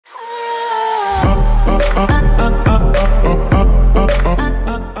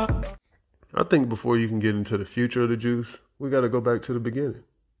think before you can get into the future of the juice, we got to go back to the beginning.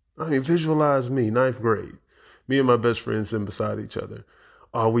 I mean, visualize me, ninth grade. Me and my best friend sitting beside each other.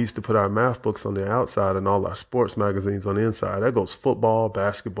 We used to put our math books on the outside and all our sports magazines on the inside. That goes football,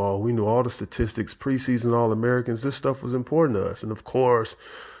 basketball. We knew all the statistics, preseason All-Americans. This stuff was important to us. And of course,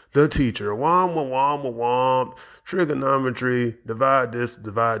 the teacher, womp, womp, womp, womp, trigonometry, divide this,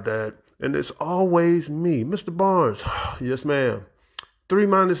 divide that. And it's always me, Mr. Barnes. Yes, ma'am. 3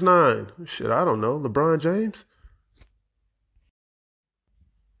 minus 9. Shit, I don't know. LeBron James?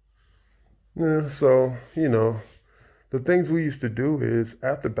 Yeah, so, the things we used to do is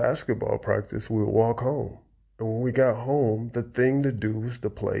after basketball practice, we would walk home. And when we got home, the thing to do was to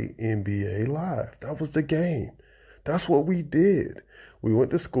play NBA Live. That was the game. That's what we did. We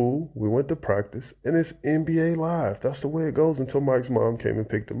went to school, we went to practice, and it's NBA Live. That's the way it goes until Mike's mom came and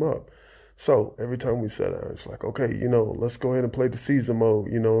picked him up. So every time we sat down, it's like, okay, let's go ahead and play the season mode,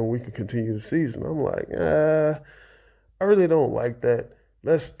 and we can continue the season. I'm like, I really don't like that.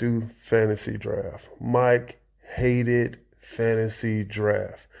 Let's do fantasy draft. Mike hated fantasy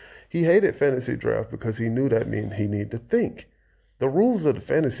draft. He hated fantasy draft because he knew that meant he needed to think. The rules of the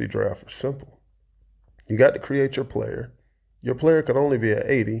fantasy draft are simple. You got to create your player. Your player could only be at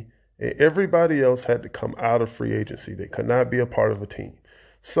 80, and everybody else had to come out of free agency. They could not be a part of a team.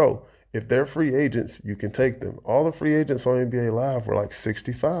 So if they're free agents, you can take them. All the free agents on NBA Live were like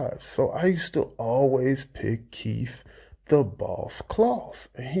 65. So I used to always pick Keith the Boss Claus.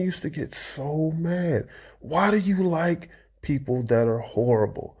 And he used to get so mad. Why do you like people that are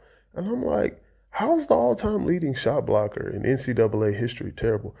horrible? And I'm like, how's the all-time leading shot blocker in NCAA history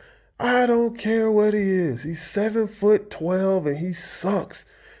terrible? I don't care what he is. He's 7'12" and he sucks.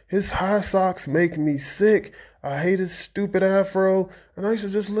 His high socks make me sick. I hate his stupid afro. And I used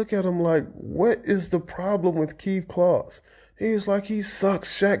to just look at him like, what is the problem with Keith Claus? He was like, he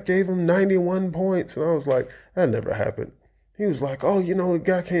sucks. Shaq gave him 91 points. And I was like, that never happened. He was like, oh, a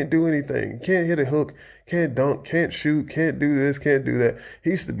guy can't do anything. He can't hit a hook, can't dunk, can't shoot, can't do this, can't do that. He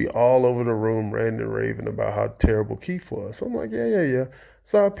used to be all over the room ranting and raving about how terrible Keith was. So I'm like, yeah.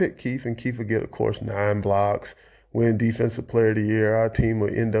 So I picked Keith, and Keith would get, of course, 9 blocks, win Defensive Player of the Year. Our team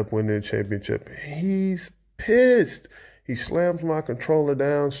would end up winning the championship. He's pissed. He slams my controller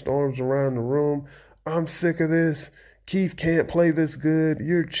down, storms around the room. I'm sick of this. Keith can't play this good.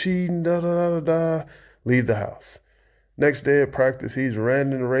 You're cheating, da-da-da-da-da. Leave the house. Next day at practice, he's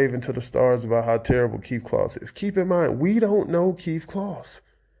ranting and raving to the stars about how terrible Keith Claus is. Keep in mind, we don't know Keith Claus.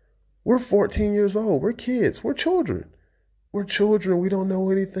 We're 14 years old. We're kids. We're children. We're children. We don't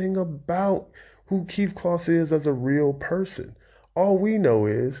know anything about who Keith Claus is as a real person. All we know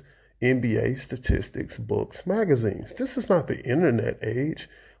is NBA statistics, books, magazines. This is not the internet age.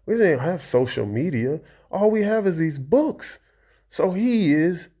 We didn't have social media. All we have is these books. So he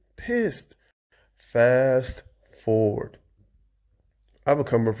is pissed. Fast forward. I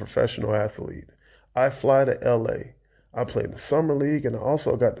become a professional athlete. I fly to LA. I play in the Summer League, and I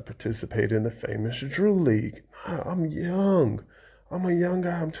also got to participate in the famous Drew League. I'm young. I'm a young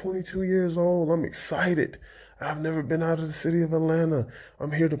guy. I'm 22 years old. I'm excited. I've never been out of the city of Atlanta.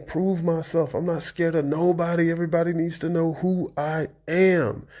 I'm here to prove myself. I'm not scared of nobody. Everybody needs to know who I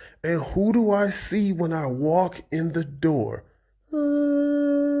am. And who do I see when I walk in the door?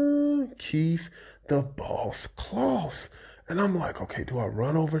 Keith the Boss Claus. And I'm like, okay, do I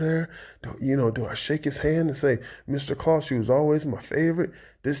run over there? Do I shake his hand and say, Mr. Claus, you was always my favorite,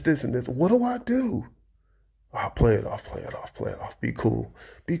 this, and this. What do I do? I'll play it off. Be cool.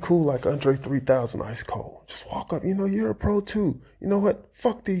 Be cool like Andre 3000, ice cold. Just walk up. You're a pro too. You know what?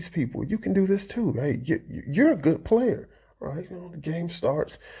 Fuck these people. You can do this too. Hey, you're a good player. Right? The game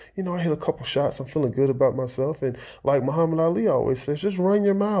starts. I hit a couple shots. I'm feeling good about myself. And like Muhammad Ali always says, just run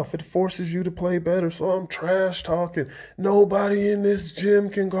your mouth. It forces you to play better. So I'm trash talking. Nobody in this gym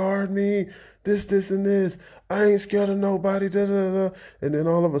can guard me. This, and this. I ain't scared of nobody. Da, da, da. And then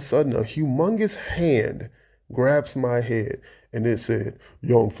all of a sudden, a humongous hand grabs my head. And it said,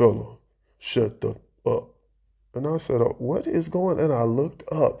 young fella, shut the up. And I said, what is going on? And I looked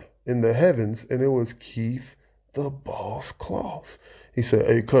up in the heavens, and it was Keith the Boss Claus. He said,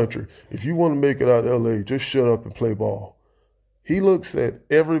 hey, country, if you want to make it out of LA, just shut up and play ball. He looks at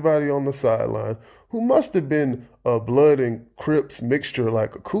everybody on the sideline, who must have been a blood and Crips mixture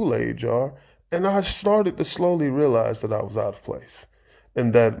like a Kool-Aid jar, and I started to slowly realize that I was out of place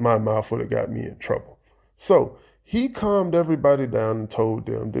and that my mouth would have got me in trouble. So he calmed everybody down and told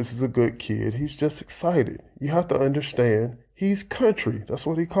them, this is a good kid. He's just excited. You have to understand, he's country. That's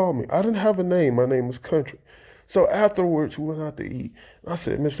what he called me. I didn't have a name. My name was Country. So afterwards, we went out to eat. I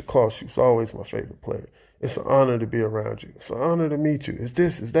said, Mr. Claus, you was always my favorite player. It's an honor to be around you. It's an honor to meet you. It's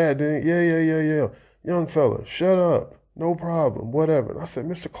this, it's that. Then, yeah. Young fella, shut up. No problem, whatever. And I said,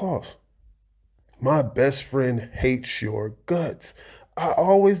 Mr. Claus, my best friend hates your guts. I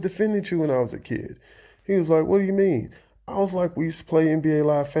always defended you when I was a kid. He was like, what do you mean? I was like, we used to play NBA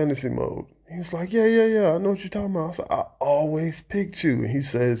Live Fantasy Mode. He was like, yeah, I know what you're talking about. I said, I always picked you. And he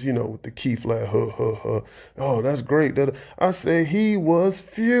says, with the Keith laugh, oh, that's great. I said, he was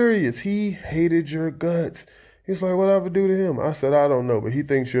furious. He hated your guts. He's like, what I would do to him? I said, I don't know, but he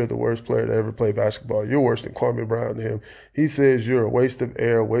thinks you're the worst player to ever play basketball. You're worse than Kwame Brown to him. He says you're a waste of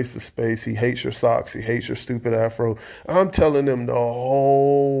air, a waste of space. He hates your socks. He hates your stupid afro. I'm telling him the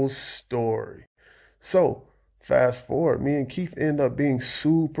whole story. So fast forward, me and Keith end up being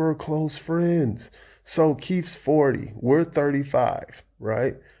super close friends. So Keith's 40. We're 35,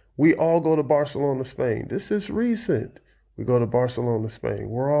 right? We all go to Barcelona, Spain. This is recent. We go to Barcelona, Spain.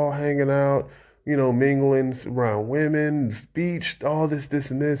 We're all hanging out, mingling around women, beach, all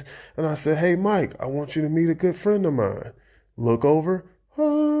this and this. And I said, hey, Mike, I want you to meet a good friend of mine. Look over.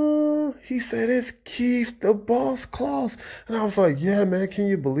 He said, it's Keith, the boss Claus. And I was like, yeah, man, can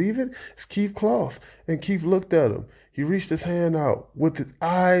you believe it? It's Keith Claus. And Keith looked at him. He reached his hand out with the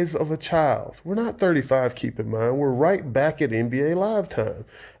eyes of a child. We're not 35, keep in mind. We're right back at NBA Live time.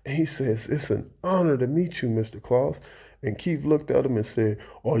 And he says, it's an honor to meet you, Mr. Claus. And Keith looked at him and said,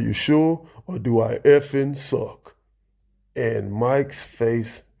 are you sure, or do I effing suck? And Mike's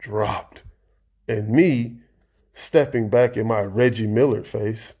face dropped. And me, stepping back in my Reggie Miller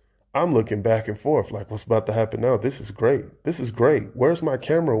face, I'm looking back and forth like, what's about to happen now? This is great. This is great. Where's my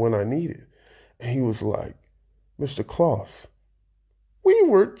camera when I need it? And he was like, Mr. Claus, we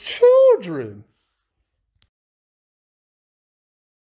were children.